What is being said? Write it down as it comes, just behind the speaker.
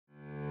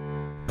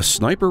A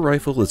sniper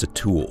rifle is a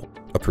tool,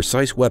 a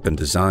precise weapon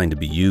designed to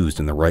be used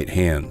in the right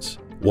hands,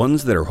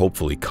 ones that are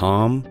hopefully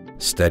calm,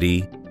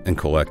 steady, and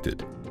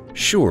collected.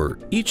 Sure,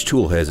 each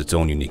tool has its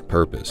own unique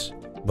purpose,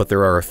 but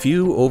there are a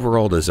few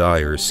overall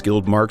desires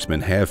skilled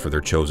marksmen have for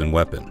their chosen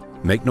weapon.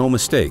 Make no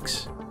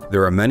mistakes,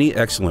 there are many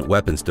excellent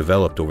weapons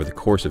developed over the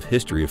course of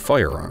history of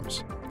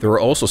firearms. There are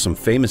also some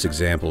famous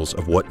examples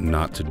of what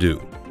not to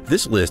do.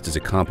 This list is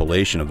a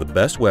compilation of the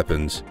best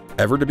weapons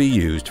ever to be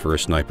used for a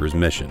sniper's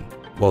mission.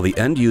 While the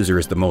end user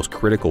is the most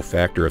critical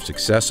factor of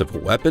success of a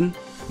weapon,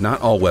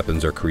 not all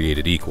weapons are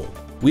created equal.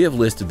 We have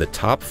listed the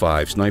top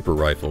 5 sniper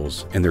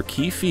rifles and their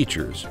key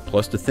features,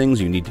 plus the things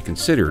you need to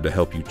consider to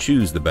help you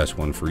choose the best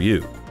one for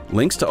you.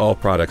 Links to all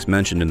products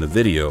mentioned in the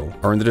video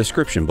are in the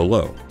description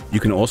below.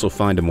 You can also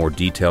find a more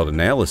detailed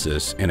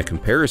analysis and a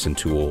comparison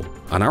tool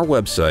on our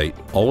website,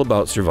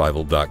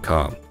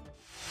 allaboutsurvival.com.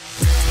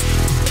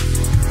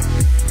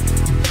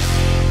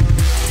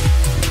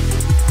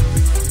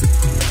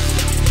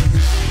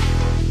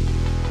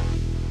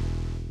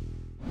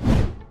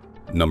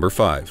 Number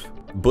 5.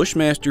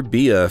 Bushmaster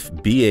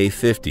BF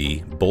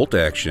BA50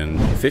 bolt-action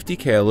 50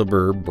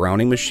 caliber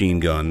Browning machine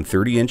gun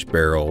 30-inch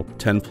barrel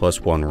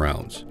 10+1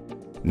 rounds.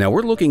 Now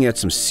we're looking at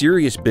some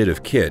serious bit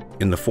of kit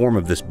in the form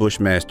of this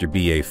Bushmaster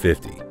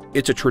BA50.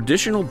 It's a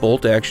traditional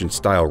bolt-action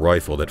style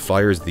rifle that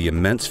fires the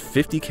immense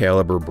 50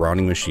 caliber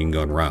Browning machine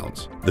gun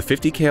rounds. The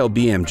 50 cal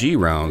BMG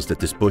rounds that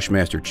this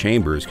Bushmaster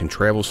chambers can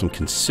travel some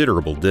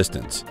considerable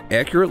distance,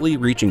 accurately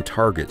reaching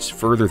targets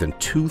further than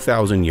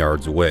 2,000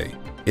 yards away.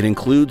 It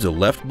includes a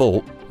left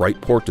bolt, right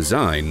port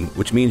design,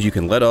 which means you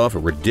can let off a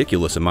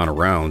ridiculous amount of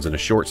rounds in a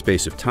short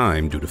space of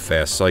time due to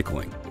fast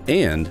cycling.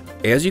 And,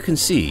 as you can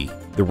see,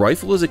 the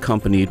rifle is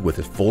accompanied with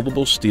a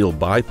foldable steel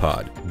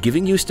bipod,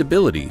 giving you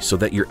stability so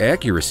that your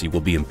accuracy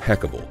will be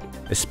impeccable,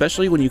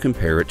 especially when you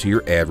compare it to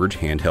your average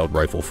handheld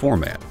rifle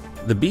format.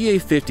 The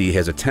BA50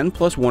 has a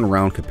 10+1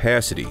 round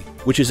capacity,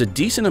 which is a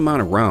decent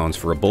amount of rounds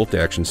for a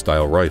bolt-action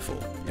style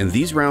rifle. And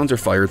these rounds are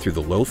fired through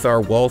the Lothar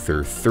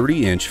Walther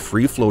 30-inch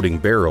free-floating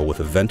barrel with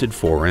a vented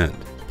fore end.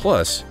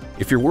 Plus,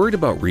 if you're worried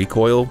about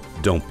recoil,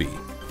 don't be.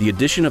 The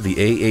addition of the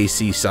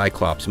AAC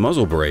Cyclops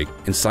muzzle brake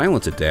and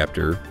silence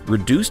adapter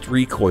reduced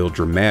recoil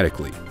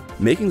dramatically,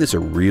 making this a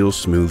real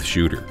smooth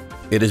shooter.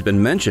 It has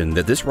been mentioned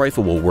that this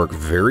rifle will work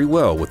very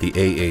well with the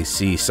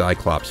AAC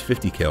Cyclops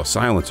 50 cal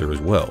silencer as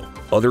well.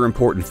 Other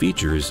important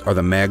features are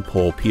the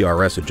Magpul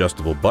PRS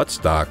adjustable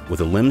buttstock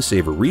with a limb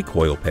saver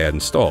recoil pad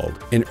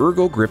installed, an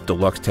Ergo Grip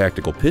Deluxe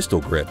tactical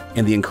pistol grip,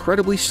 and the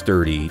incredibly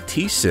sturdy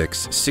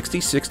T6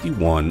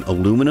 6061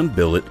 aluminum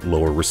billet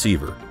lower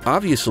receiver.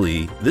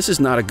 Obviously, this is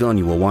not a gun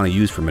you will want to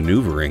use for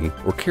maneuvering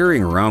or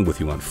carrying around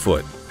with you on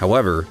foot.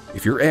 However,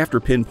 if you're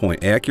after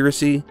pinpoint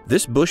accuracy,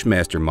 this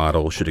Bushmaster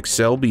model should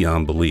excel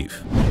beyond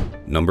belief.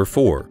 Number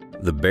 4.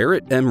 The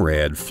Barrett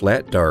MRAD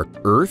Flat Dark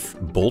Earth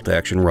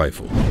Bolt-Action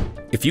Rifle.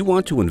 If you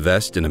want to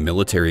invest in a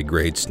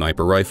military-grade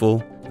sniper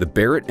rifle, the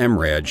Barrett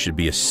MRAD should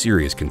be a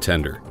serious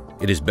contender.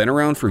 It has been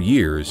around for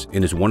years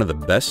and is one of the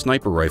best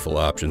sniper rifle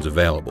options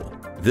available.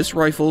 This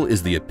rifle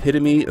is the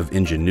epitome of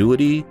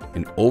ingenuity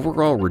and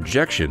overall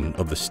rejection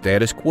of the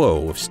status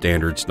quo of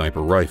standard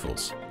sniper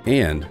rifles.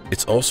 And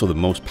it's also the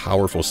most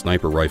powerful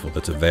sniper rifle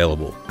that's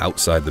available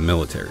outside the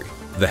military.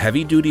 The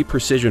heavy-duty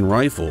precision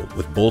rifle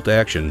with bolt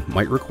action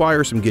might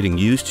require some getting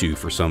used to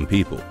for some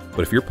people,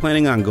 but if you're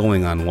planning on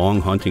going on long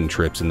hunting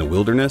trips in the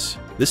wilderness,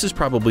 this is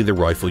probably the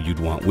rifle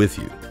you'd want with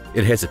you.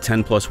 It has a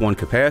 10+1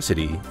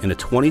 capacity and a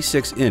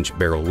 26-inch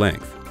barrel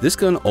length. This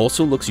gun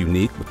also looks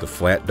unique with the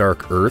flat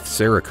dark earth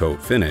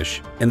Cerakote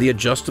finish and the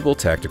adjustable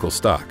tactical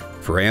stock.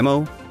 For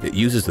ammo, it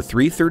uses the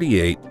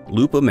 .338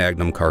 Lupa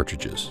Magnum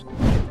cartridges.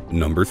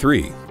 Number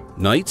 3.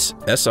 Knight's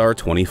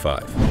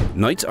SR25.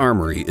 Knight's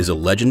Armory is a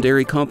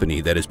legendary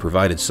company that has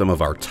provided some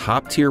of our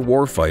top-tier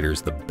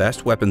warfighters the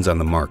best weapons on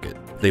the market.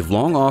 They've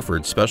long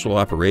offered Special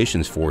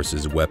Operations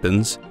Forces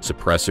weapons,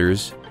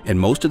 suppressors, and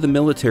most of the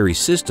military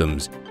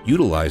systems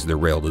utilize their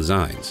rail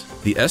designs.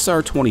 The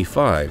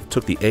SR25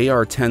 took the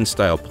AR-10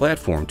 style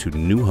platform to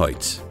new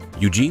heights.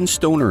 Eugene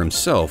Stoner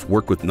himself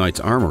worked with Knight's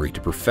Armory to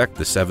perfect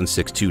the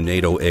 7.62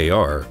 NATO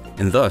AR,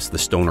 and thus the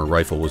Stoner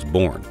rifle was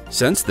born.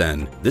 Since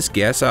then, this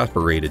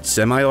gas-operated,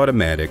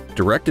 semi-automatic,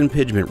 direct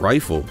impingement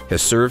rifle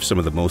has served some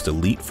of the most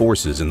elite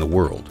forces in the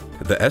world.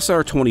 The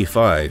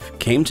SR25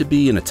 came to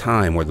be in a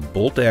time where the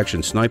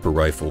bolt-action sniper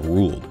rifle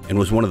ruled, and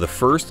was one of the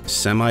first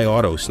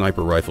semi-auto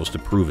sniper rifles to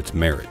prove its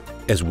merit.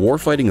 As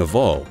warfighting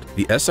evolved,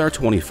 the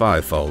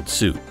SR25 followed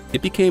suit.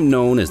 It became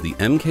known as the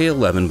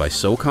MK11 by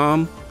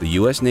SOCOM, the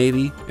US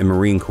Navy, and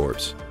Marine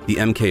Corps. The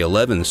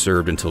MK11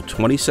 served until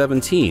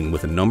 2017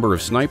 with a number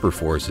of sniper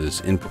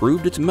forces and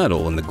proved its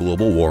mettle in the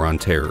global war on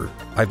terror.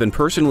 I've been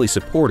personally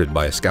supported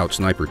by a scout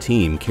sniper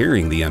team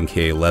carrying the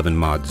MK11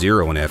 Mod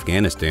 0 in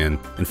Afghanistan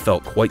and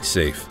felt quite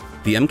safe.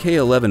 The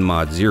MK11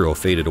 Mod 0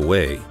 faded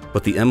away,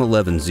 but the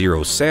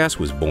M11-0 SAS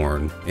was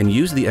born and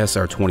used the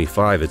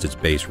SR-25 as its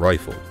base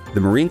rifle.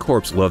 The Marine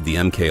Corps loved the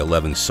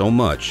MK11 so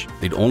much,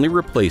 they'd only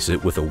replace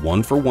it with a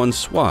one-for-one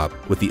swap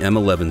with the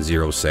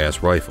M11-0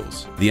 SAS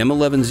rifles. The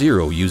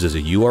M11-0 uses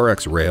a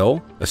URX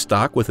rail, a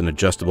stock with an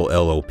adjustable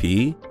LOP,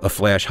 a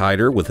flash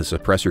hider with a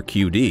suppressor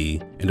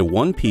QD, and a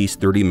one-piece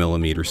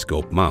 30mm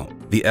scope mount.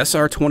 The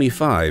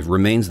SR-25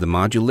 remains the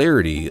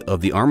modularity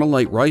of the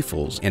Armalite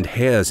rifles and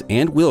has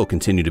and will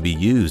continue to be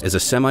used as a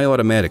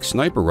semi-automatic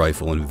sniper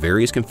rifle in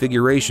various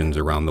configurations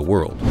around the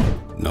world.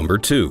 Number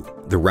 2.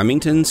 The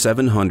Remington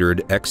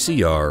 700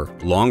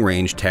 XCR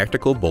long-range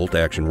tactical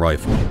bolt-action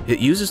rifle. It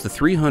uses the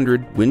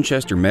 300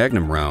 Winchester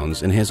Magnum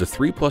rounds and has a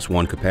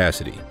 3+1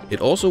 capacity.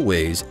 It also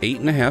weighs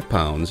 8.5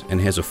 pounds and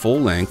has a full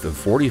length of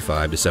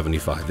 45 to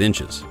 75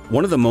 inches.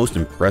 One of the most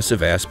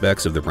impressive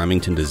aspects of the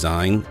Remington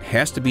design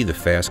has to be the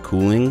fast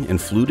cooling and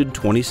fluted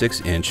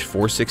 26-inch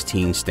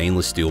 416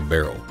 stainless steel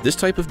barrel. This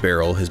type of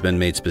barrel has been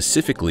made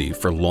specifically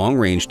for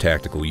long-range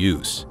tactical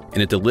use,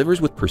 and it delivers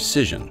with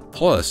precision.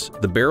 Plus,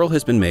 the barrel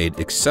has been made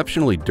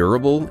exceptionally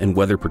durable and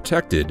weather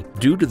protected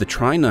due to the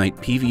Trinite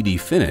PVD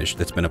finish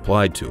that's been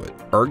applied to it.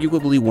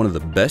 Arguably one of the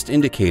best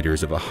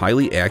indicators of a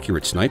highly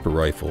accurate sniper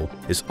rifle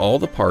is all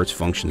the parts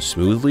function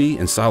smoothly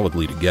and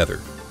solidly together.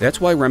 That's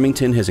why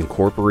Remington has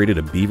incorporated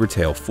a beaver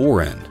tail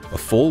forend, a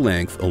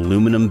full-length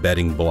aluminum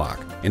bedding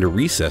block, and a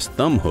recessed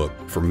thumb hook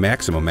for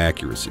maximum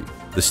accuracy.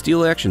 The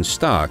steel action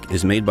stock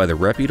is made by the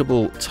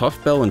reputable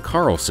Tough Bell &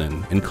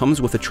 Carlson and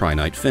comes with a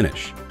Trinite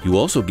finish. You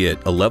also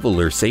get a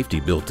leveler safety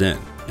built in,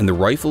 and the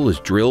rifle is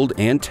drilled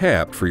and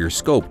tapped for your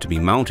scope to be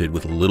mounted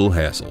with little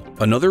hassle.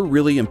 Another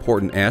really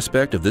important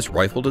aspect of this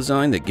rifle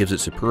design that gives it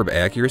superb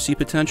accuracy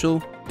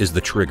potential is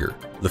the trigger.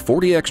 The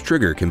 40X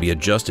trigger can be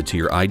adjusted to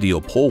your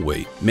ideal pull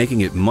weight,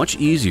 making it much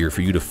easier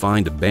for you to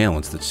find a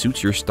balance that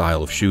suits your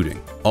style of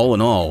shooting. All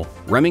in all,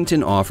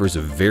 Remington offers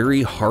a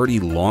very hardy,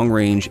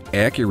 long-range,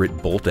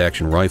 accurate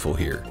bolt-action rifle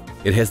here.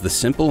 It has the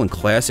simple and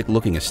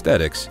classic-looking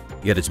aesthetics,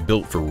 yet it's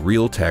built for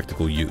real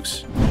tactical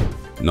use.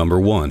 Number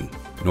 1.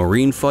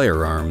 Noreen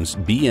Firearms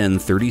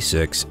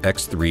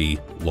BN36X3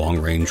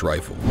 long-range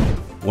rifle.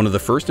 One of the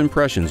first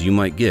impressions you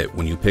might get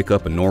when you pick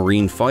up a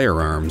Noreen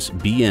Firearms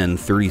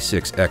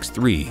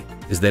BN36X3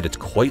 is that it's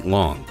quite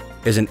long.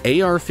 As an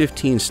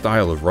AR-15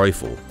 style of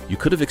rifle, you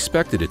could have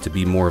expected it to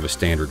be more of a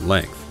standard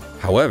length.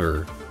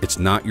 However, it's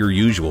not your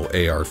usual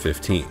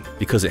AR-15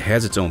 because it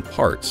has its own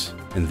parts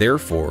and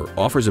therefore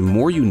offers a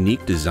more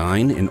unique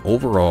design and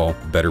overall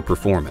better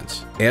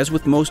performance. As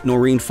with most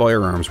Noreen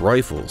Firearms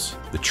rifles,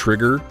 the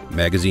trigger,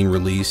 magazine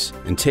release,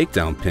 and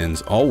takedown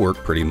pins all work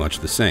pretty much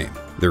the same.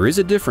 There is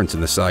a difference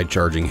in the side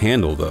charging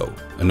handle though.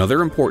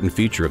 Another important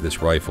feature of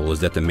this rifle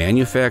is that the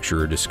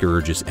manufacturer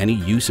discourages any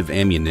use of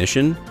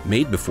ammunition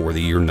made before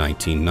the year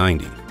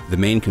 1990. The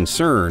main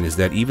concern is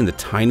that even the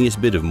tiniest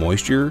bit of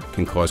moisture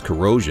can cause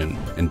corrosion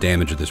and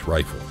damage this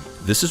rifle.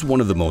 This is one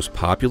of the most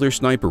popular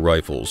sniper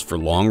rifles for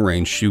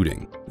long-range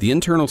shooting. The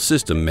internal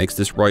system makes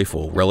this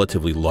rifle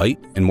relatively light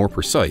and more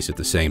precise at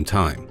the same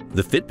time.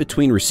 The fit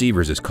between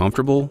receivers is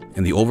comfortable,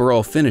 and the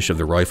overall finish of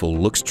the rifle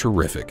looks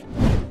terrific.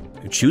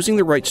 Choosing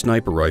the right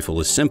sniper rifle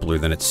is simpler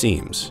than it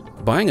seems.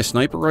 Buying a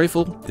sniper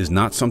rifle is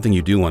not something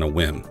you do on a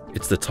whim.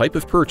 It's the type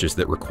of purchase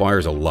that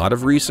requires a lot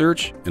of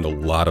research and a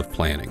lot of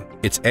planning.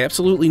 It's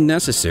absolutely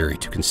necessary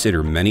to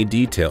consider many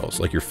details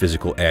like your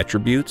physical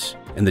attributes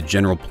and the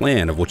general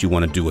plan of what you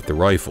want to do with the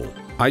rifle.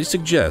 I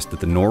suggest that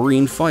the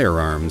Noreen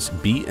Firearms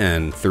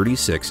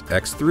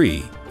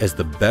BN36X3 as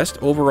the best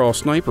overall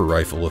sniper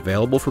rifle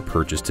available for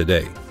purchase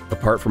today.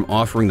 Apart from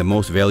offering the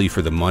most value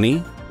for the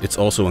money, it's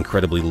also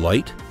incredibly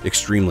light,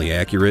 extremely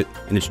accurate,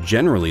 and it's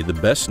generally the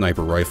best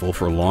sniper rifle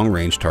for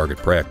long-range target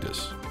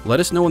practice.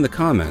 Let us know in the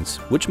comments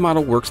which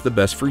model works the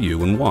best for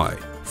you and why.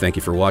 Thank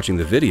you for watching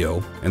the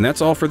video, and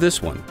that's all for this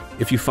one.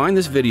 If you find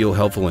this video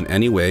helpful in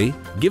any way,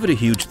 give it a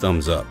huge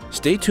thumbs up.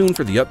 Stay tuned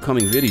for the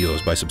upcoming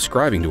videos by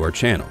subscribing to our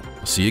channel.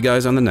 I'll see you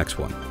guys on the next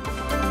one.